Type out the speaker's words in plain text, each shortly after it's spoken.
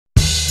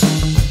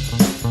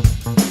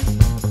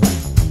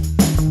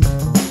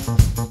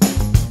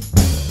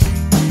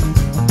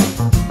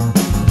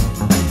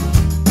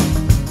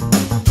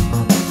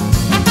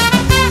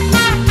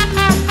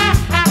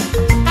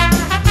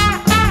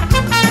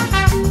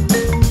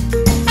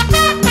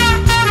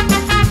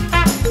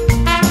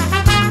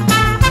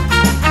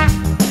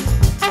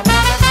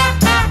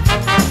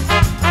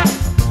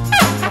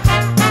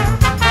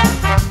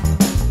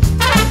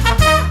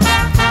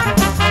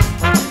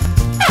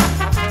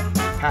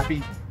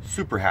happy,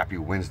 super happy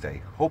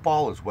Wednesday. Hope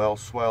all is well,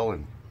 swell,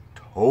 and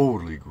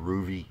totally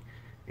groovy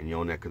in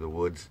your neck of the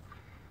woods.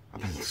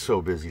 I've been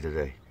so busy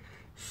today.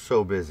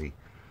 So busy.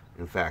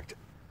 In fact,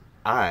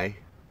 I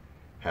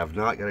have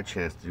not got a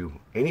chance to do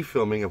any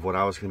filming of what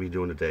I was going to be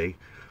doing today,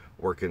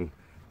 working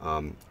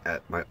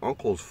at my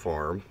uncle's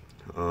farm.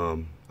 I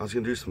was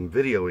going to do some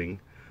videoing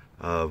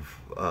of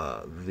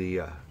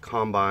the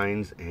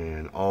combines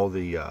and all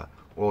the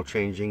oil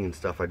changing and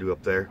stuff I do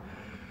up there.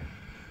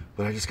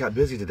 But I just got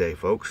busy today,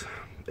 folks.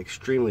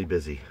 Extremely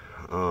busy.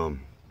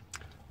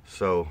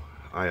 So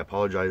I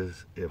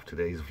apologize if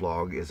today's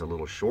vlog is a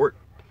little short.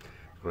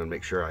 I want to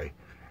make sure I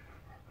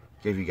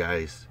gave you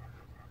guys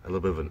a little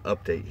bit of an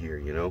update here,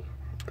 you know.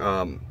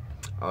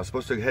 I was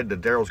supposed to head to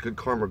Daryl's Good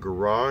Karma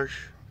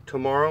Garage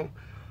tomorrow.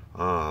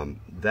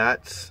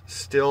 That's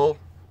still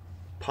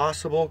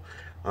possible.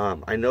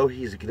 I know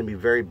he's going to be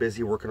very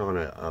busy working on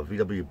a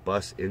VW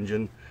bus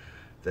engine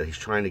that he's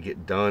trying to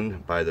get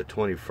done by the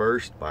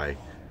 21st, by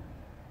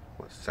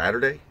what,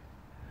 Saturday.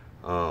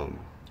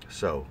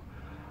 So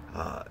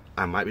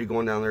I might be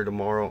going down there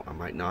tomorrow. I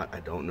might not. I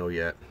don't know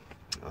yet.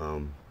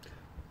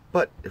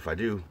 But if I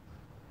do,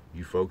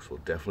 you folks will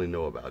definitely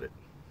know about it.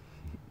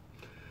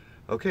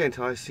 Okay,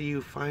 until I see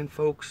you fine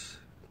folks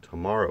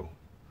tomorrow,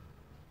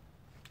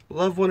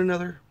 love one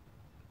another.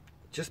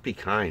 Just be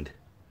kind.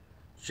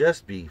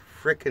 Just be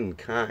frickin'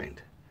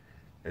 kind.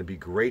 And be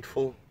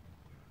grateful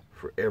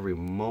for every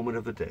moment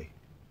of the day.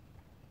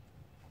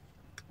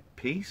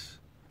 Peace,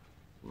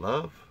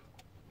 love,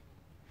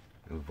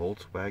 and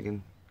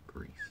Volkswagen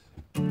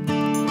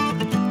grease.